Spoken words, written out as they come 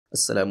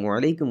Assalamu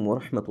alaikum wa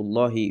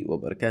rahmatullahi wa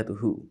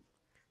barakatuhu.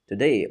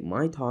 Today,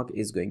 my talk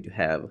is going to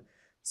have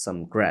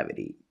some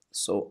gravity.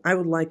 So, I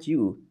would like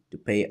you to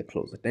pay a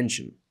close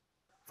attention.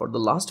 For the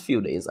last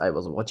few days, I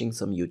was watching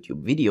some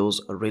YouTube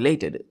videos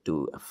related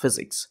to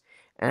physics.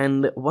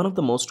 And one of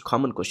the most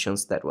common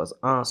questions that was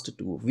asked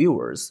to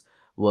viewers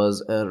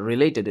was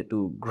related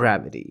to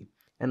gravity.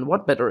 And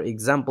what better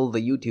example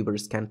the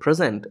YouTubers can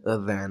present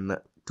than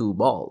two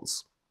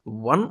balls?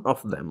 One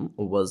of them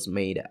was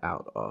made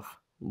out of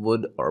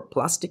wood or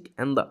plastic,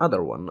 and the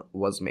other one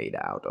was made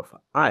out of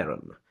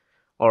iron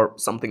or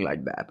something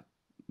like that.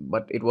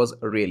 But it was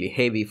really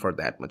heavy for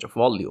that much of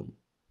volume.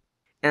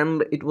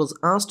 And it was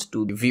asked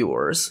to the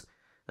viewers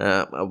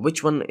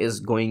which one is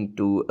going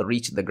to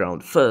reach the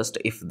ground first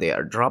if they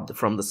are dropped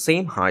from the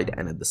same height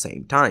and at the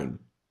same time.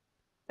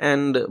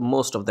 And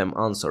most of them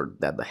answered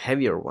that the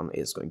heavier one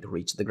is going to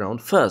reach the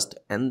ground first,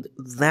 and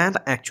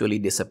that actually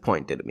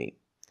disappointed me.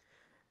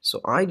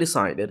 So I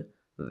decided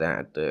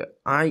that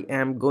I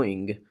am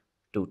going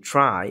to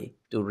try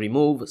to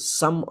remove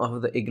some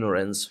of the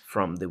ignorance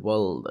from the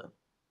world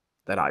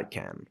that I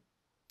can,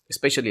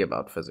 especially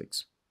about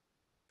physics.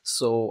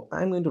 So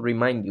I'm going to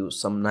remind you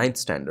some ninth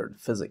standard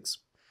physics.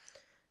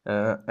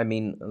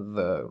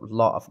 The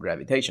law of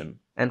gravitation.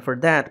 And for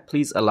that,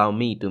 please allow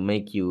me to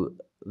make you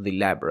the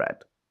lab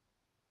rat.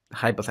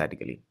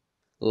 Hypothetically,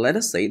 let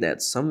us say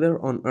that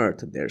somewhere on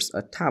Earth there's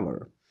a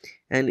tower,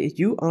 and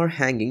you are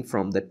hanging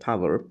from the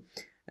tower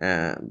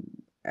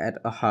at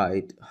a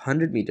height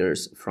 100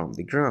 meters from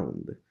the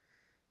ground,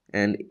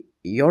 and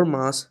your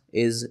mass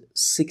is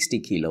 60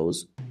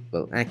 kilos.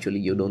 Well, actually,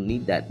 you don't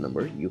need that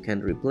number. You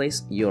can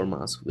replace your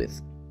mass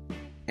with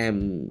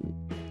m.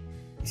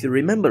 If you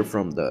remember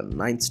from the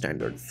ninth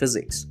standard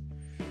physics,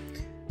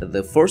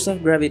 the force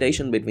of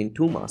gravitation between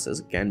two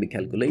masses can be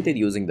calculated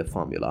using the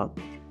formula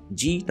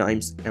g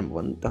times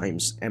m1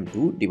 times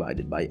m2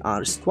 divided by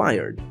r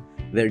squared,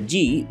 where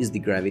g is the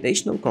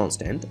gravitational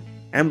constant,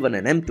 m1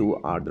 and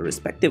m2 are the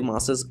respective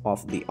masses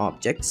of the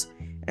objects,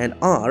 and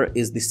r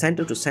is the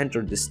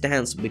center-to-center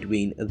distance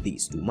between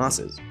these two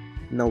masses.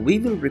 Now we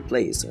will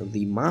replace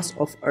the mass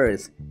of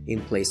Earth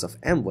in place of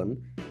m1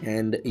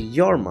 and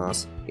your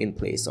mass in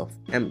place of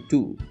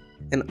m2,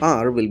 and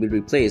r will be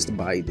replaced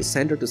by the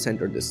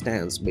center-to-center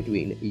distance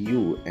between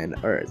you and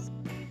Earth,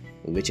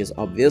 which is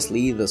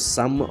obviously the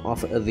sum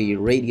of the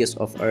radius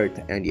of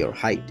Earth and your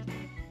height.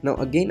 Now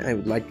again, I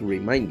would like to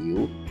remind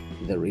you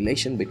the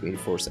relation between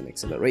force and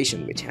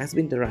acceleration, which has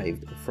been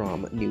derived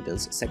from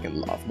Newton's second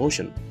law of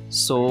motion.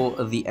 So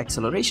the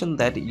acceleration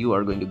that you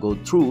are going to go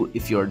through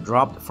if you are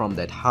dropped from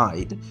that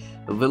height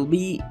will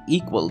be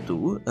equal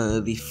to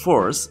the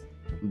force,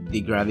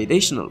 the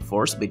gravitational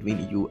force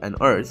between you and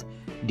Earth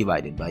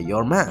divided by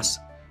your mass.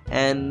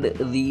 And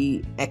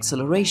the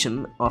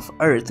acceleration of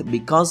Earth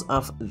because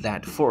of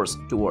that force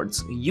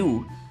towards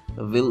you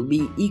will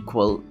be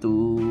equal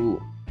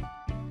to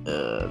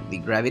the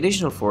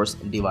gravitational force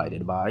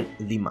divided by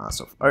the mass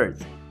of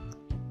Earth.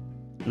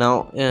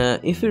 Now,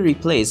 if we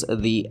replace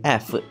the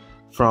F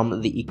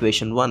from the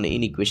equation 1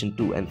 in equation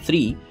 2 and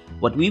 3,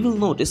 what we will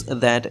notice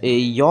that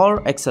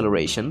your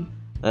acceleration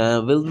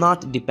will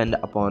not depend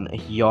upon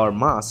your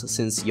mass,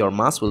 since your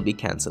mass will be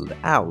cancelled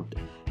out,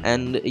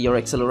 and your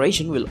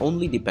acceleration will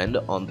only depend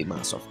on the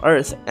mass of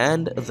Earth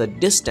and the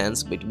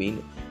distance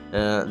between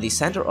the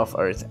center of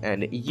Earth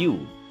and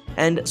you.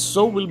 And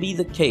so will be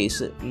the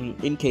case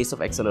in case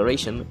of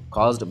acceleration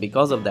caused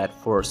because of that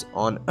force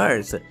on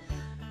Earth.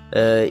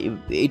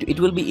 It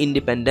will be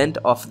independent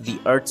of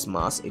the Earth's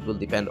mass. It will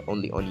depend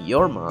only on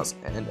your mass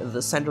and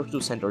the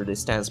center-to-center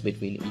distance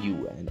between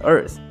you and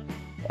Earth.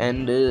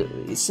 And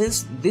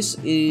since this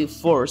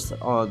force,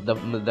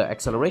 the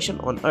acceleration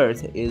on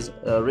Earth is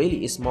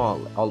really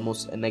small,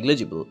 almost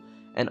negligible,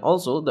 and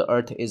also the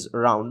Earth is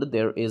round,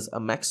 there is a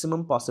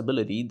maximum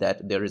possibility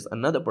that there is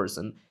another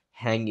person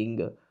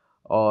hanging,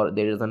 or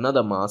there is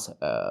another mass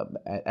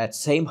at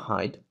same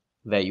height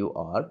where you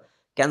are,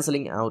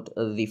 cancelling out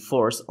the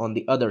force on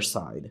the other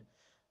side,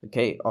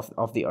 okay,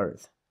 of the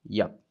Earth.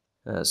 Yep.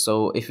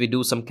 So if we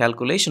do some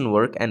calculation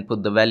work and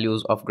put the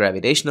values of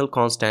gravitational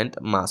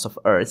constant, mass of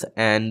Earth,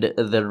 and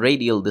the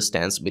radial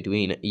distance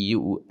between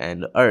you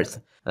and Earth,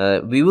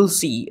 we will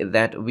see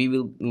that we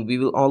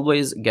will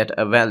always get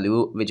a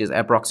value which is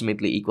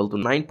approximately equal to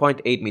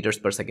 9.8 meters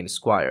per second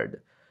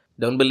squared.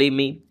 Don't believe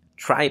me?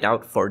 Try it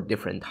out for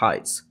different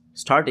heights,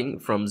 starting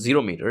from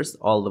 0 meters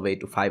all the way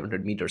to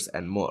 500 meters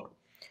and more.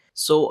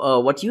 So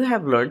what you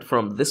have learned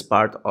from this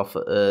part of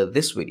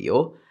this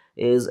video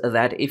is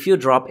that if you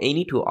drop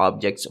any two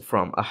objects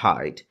from a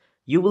height,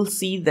 you will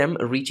see them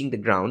reaching the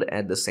ground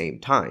at the same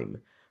time,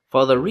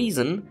 for the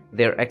reason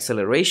their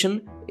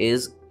acceleration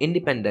is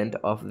independent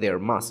of their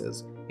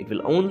masses. It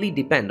will only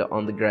depend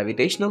on the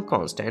gravitational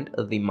constant,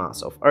 the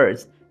mass of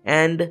Earth,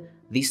 and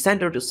the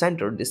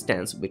center-to-center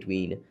distance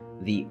between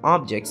the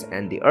objects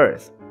and the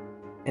Earth.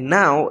 And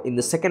now, in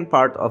the second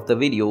part of the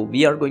video,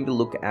 we are going to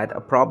look at a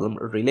problem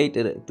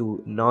related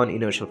to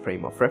non-inertial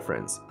frame of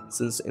reference.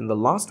 Since in the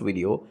last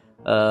video,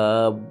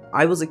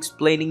 I was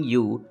explaining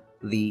you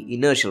the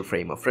inertial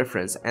frame of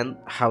reference and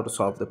how to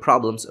solve the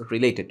problems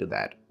related to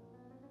that.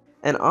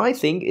 And I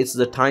think it's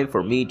the time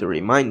for me to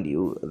remind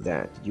you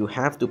that you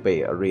have to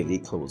pay a really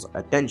close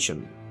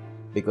attention,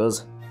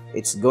 because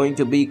it's going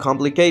to be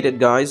complicated,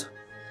 guys.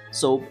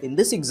 So in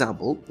this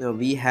example,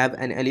 we have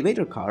an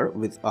elevator car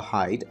with a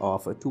height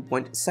of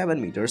 2.7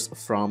 meters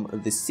from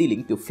the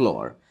ceiling to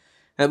floor,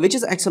 which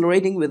is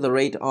accelerating with a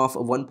rate of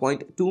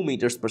 1.2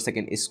 meters per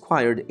second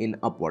squared in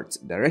upwards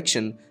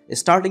direction,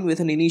 starting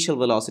with an initial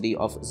velocity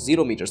of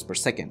 0 meters per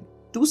second.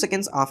 2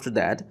 seconds after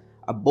that,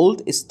 a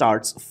bolt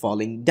starts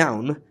falling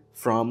down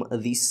from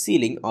the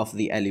ceiling of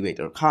the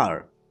elevator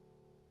car.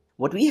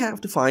 What we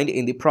have to find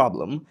in the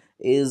problem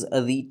is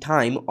the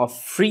time of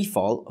free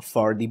fall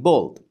for the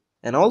bolt,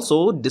 and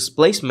also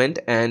displacement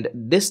and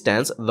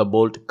distance the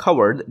bolt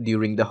covered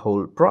during the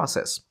whole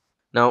process.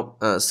 Now,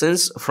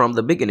 since from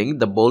the beginning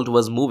the bolt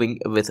was moving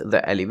with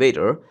the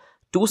elevator,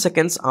 2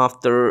 seconds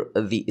after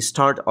the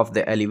start of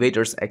the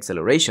elevator's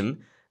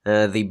acceleration,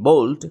 the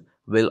bolt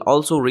will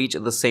also reach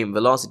the same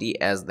velocity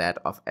as that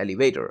of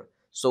elevator.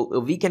 So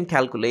we can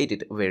calculate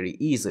it very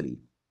easily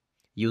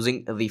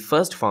using the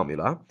first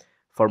formula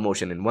for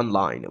motion in one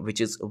line,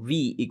 which is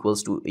v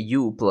equals to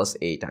u plus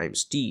a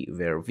times t,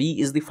 where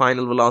v is the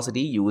final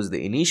velocity, u is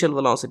the initial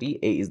velocity,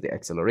 a is the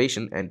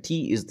acceleration, and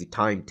t is the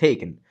time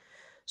taken.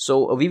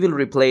 So we will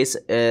replace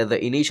the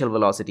initial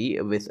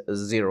velocity with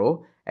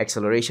 0,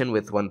 acceleration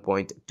with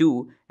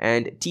 1.2,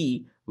 and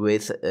t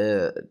with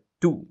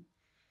 2.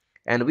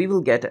 And we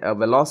will get a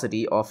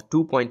velocity of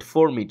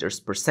 2.4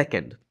 meters per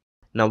second.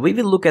 Now we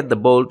will look at the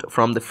bolt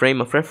from the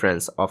frame of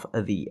reference of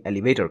the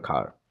elevator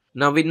car.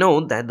 Now we know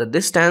that the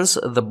distance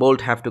the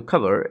bolt have to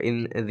cover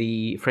in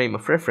the frame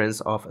of reference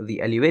of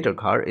the elevator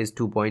car is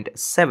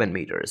 2.7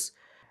 meters.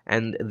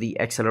 And the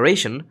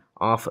acceleration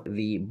of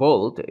the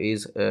bolt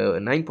is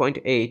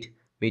 9.8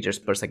 meters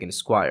per second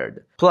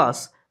squared,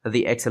 plus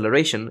the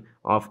acceleration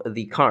of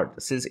the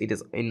cart, since it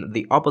is in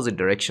the opposite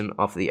direction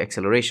of the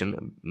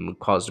acceleration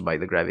caused by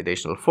the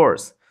gravitational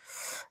force.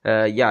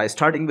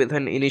 Starting with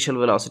an initial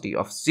velocity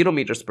of 0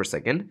 meters per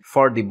second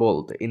for the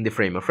bolt in the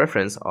frame of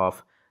reference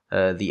of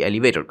the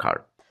elevator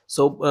car.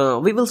 So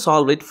we will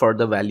solve it for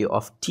the value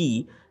of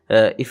t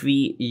if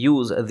we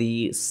use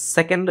the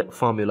second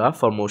formula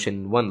for motion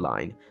in one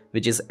line,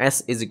 which is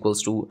s is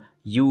equals to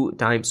u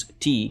times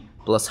t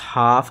plus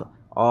half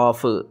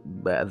of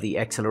the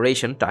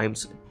acceleration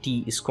times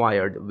t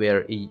squared,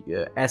 where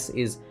s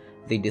is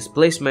the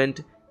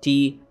displacement,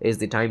 t is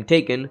the time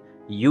taken,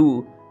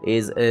 u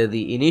is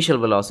the initial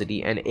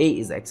velocity, and a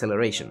is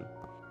acceleration.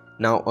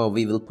 Now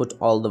we will put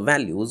all the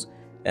values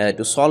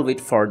to solve it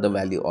for the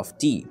value of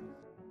t.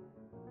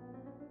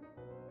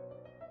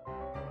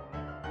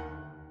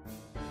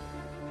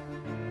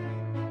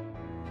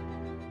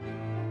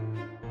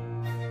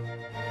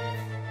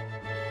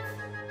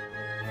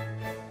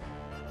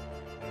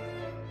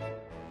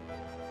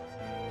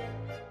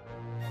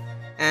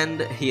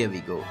 And here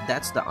we go,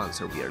 that's the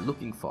answer we are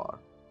looking for.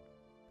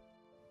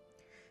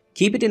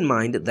 Keep it in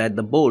mind that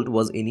the bolt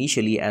was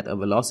initially at a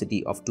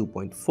velocity of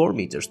 2.4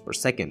 meters per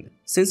second,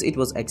 since it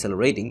was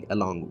accelerating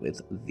along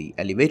with the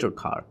elevator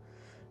car.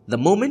 The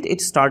moment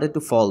it started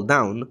to fall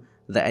down,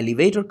 the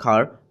elevator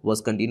car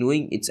was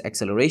continuing its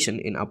acceleration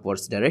in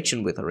upwards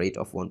direction with a rate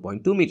of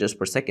 1.2 meters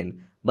per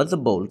second, but the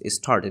bolt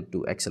started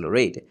to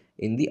accelerate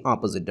in the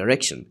opposite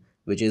direction,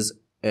 which is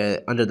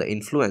under the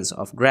influence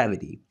of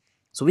gravity.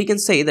 So we can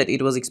say that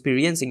it was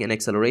experiencing an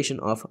acceleration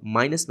of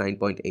minus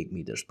 9.8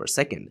 meters per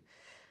second.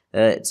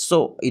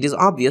 So it is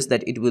obvious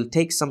that it will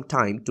take some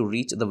time to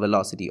reach the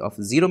velocity of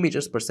 0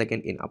 meters per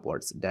second in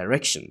upwards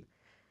direction.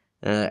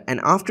 And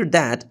after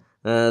that,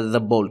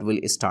 the bolt will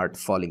start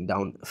falling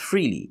down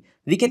freely.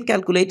 We can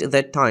calculate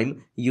that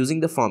time using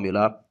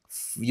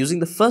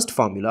the first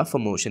formula for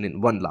motion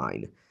in one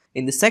line.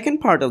 In the second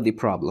part of the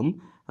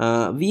problem,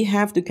 we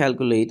have to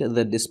calculate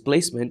the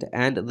displacement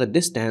and the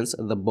distance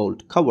the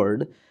bolt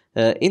covered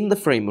in the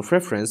frame of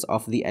reference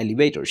of the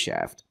elevator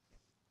shaft.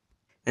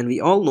 And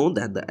we all know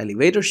that the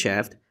elevator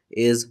shaft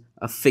is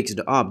a fixed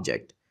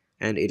object,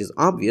 and it is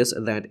obvious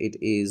that it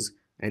is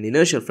an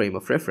inertial frame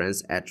of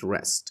reference at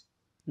rest.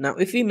 Now,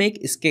 if we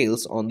make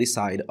scales on the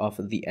side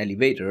of the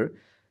elevator,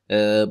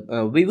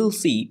 we will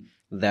see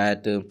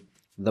that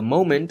the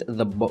moment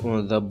the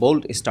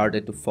bolt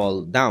started to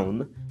fall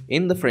down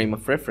in the frame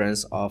of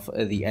reference of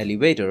the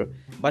elevator,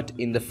 but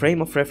in the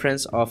frame of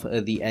reference of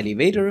the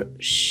elevator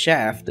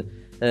shaft,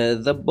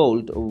 the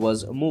bolt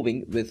was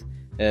moving with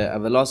a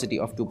velocity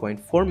of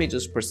 2.4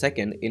 meters per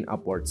second in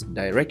upwards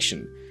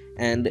direction,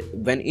 and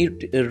when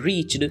it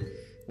reached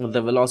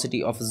the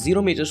velocity of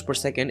 0 meters per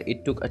second,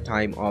 it took a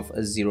time of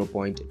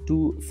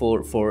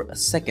 0.244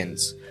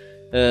 seconds.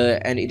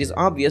 And it is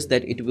obvious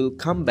that it will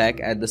come back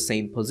at the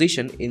same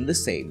position in the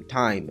same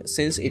time,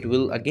 since it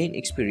will again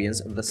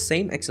experience the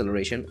same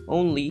acceleration,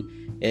 only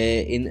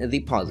in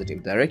the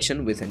positive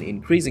direction with an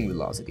increasing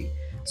velocity.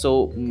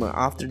 So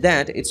after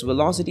that, its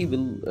velocity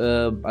will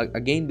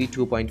again be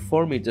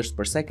 2.4 meters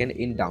per second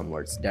in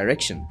downwards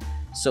direction.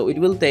 So it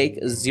will take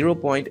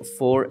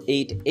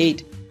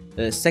 0.488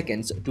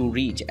 seconds to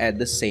reach at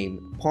the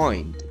same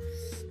point.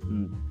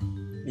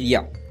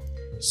 Yeah.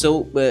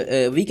 So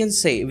we can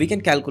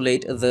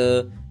calculate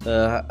the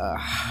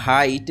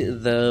height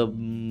the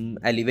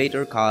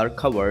elevator car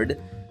covered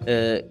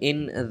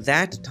in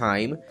that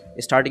time,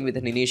 starting with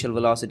an initial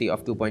velocity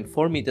of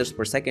 2.4 meters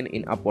per second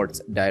in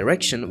upwards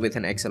direction with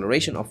an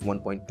acceleration of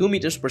 1.2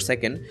 meters per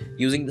second,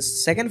 using the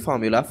second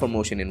formula for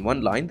motion in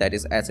one line, that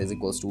is s is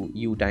equals to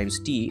u times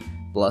t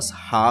plus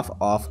half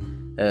of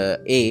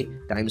a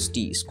times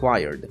t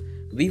squared.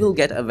 We will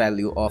get a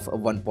value of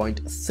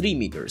 1.3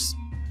 meters.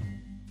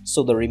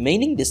 So the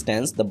remaining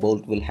distance the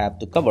bolt will have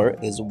to cover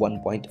is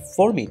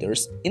 1.4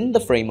 meters in the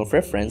frame of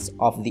reference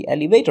of the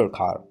elevator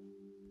car.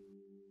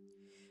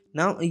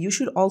 Now you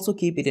should also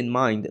keep it in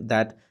mind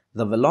that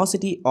the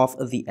velocity of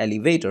the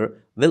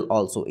elevator will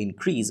also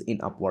increase in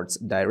upwards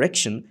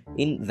direction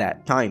in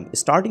that time,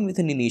 starting with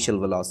an initial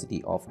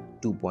velocity of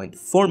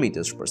 2.4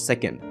 meters per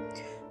second.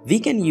 We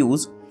can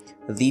use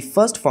the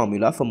first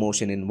formula for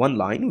motion in one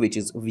line, which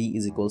is v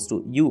is equals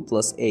to u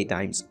plus a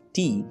times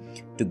t,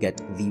 to get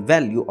the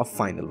value of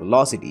final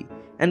velocity,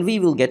 and we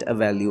will get a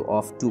value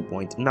of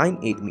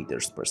 2.98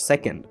 meters per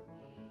second.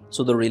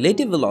 So the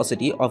relative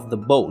velocity of the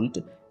bolt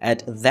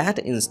at that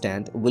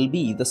instant will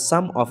be the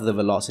sum of the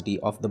velocity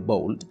of the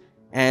bolt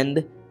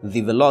and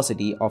the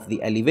velocity of the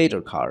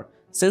elevator car,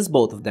 since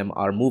both of them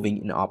are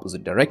moving in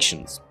opposite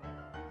directions.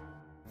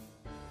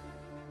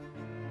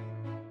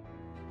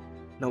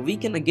 Now we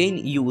can again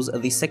use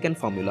the second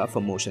formula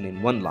for motion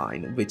in one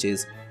line, which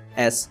is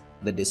s,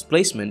 the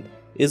displacement,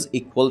 is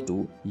equal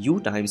to u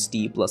times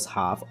t plus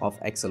half of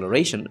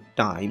acceleration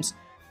times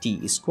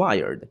t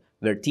squared,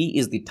 where t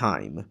is the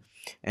time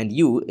and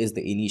u is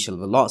the initial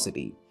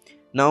velocity.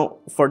 Now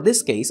for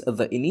this case,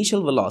 the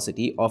initial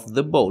velocity of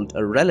the bolt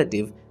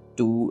relative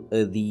to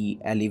the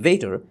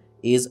elevator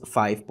is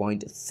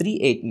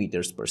 5.38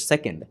 meters per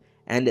second,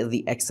 and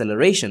the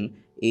acceleration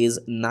is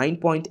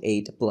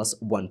 9.8 plus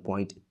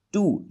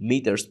 1.2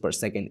 meters per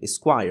second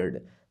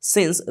squared,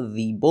 since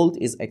the bolt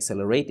is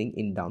accelerating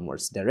in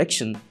downwards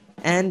direction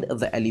and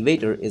the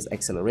elevator is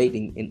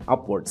accelerating in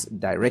upwards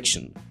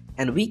direction.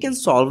 And we can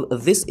solve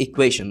this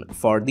equation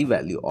for the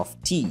value of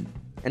t,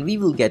 and we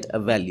will get a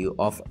value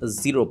of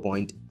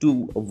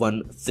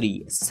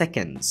 0.213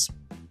 seconds.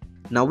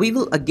 Now we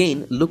will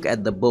again look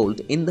at the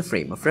bolt in the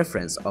frame of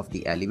reference of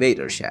the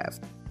elevator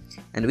shaft,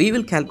 and we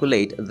will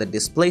calculate the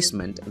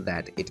displacement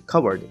that it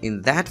covered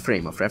in that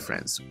frame of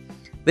reference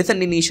with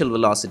an initial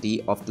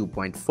velocity of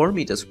 2.4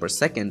 meters per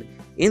second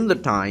in the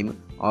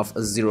time of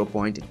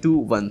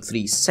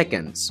 0.213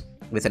 seconds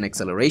with an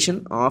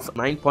acceleration of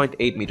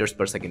 9.8 meters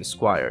per second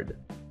squared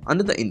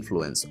under the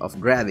influence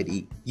of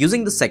gravity,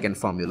 using the second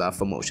formula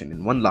for motion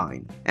in one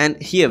line. And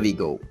here we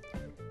go.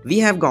 We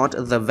have got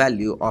the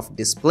value of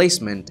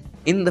displacement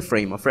in the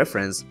frame of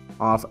reference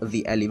of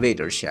the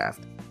elevator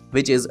shaft,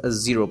 which is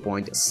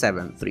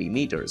 0.73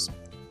 meters,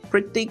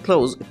 pretty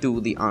close to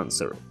the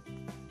answer.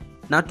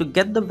 Now to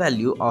get the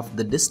value of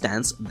the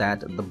distance that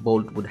the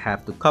bolt would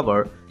have to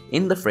cover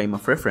in the frame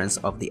of reference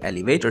of the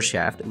elevator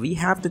shaft, we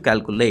have to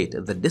calculate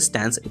the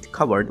distance it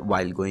covered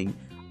while going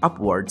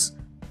upwards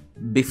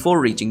before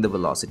reaching the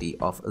velocity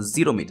of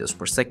 0 meters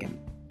per second.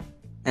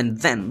 And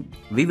then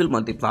we will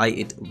multiply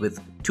it with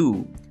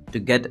 2 to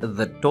get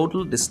the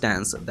total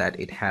distance that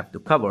it had to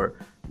cover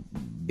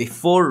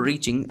before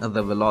reaching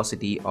the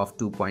velocity of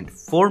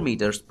 2.4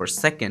 meters per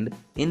second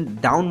in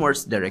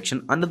downwards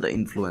direction under the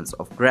influence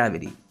of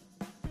gravity.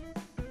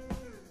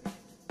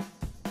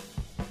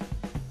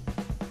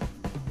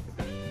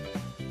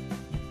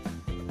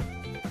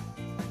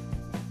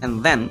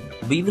 And then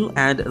we will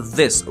add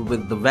this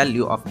with the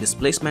value of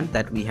displacement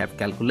that we have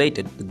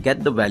calculated to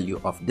get the value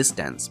of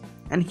distance.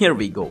 And here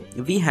we go.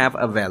 We have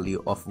a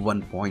value of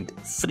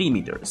 1.3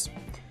 meters.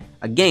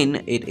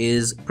 Again, it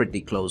is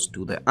pretty close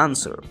to the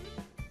answer.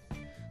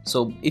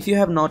 So if you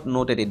have not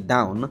noted it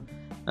down,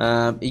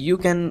 you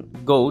can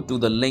go to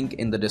the link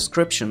in the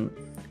description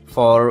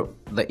for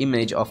the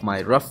image of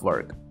my rough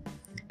work,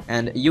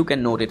 and you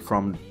can note it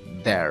from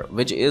there,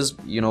 which is,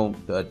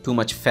 too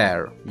much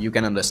fair. You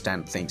can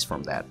understand things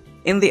from that.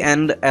 In the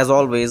end, as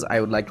always,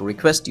 I would like to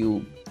request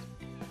you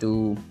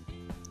to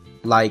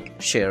like,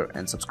 share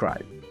and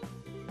subscribe.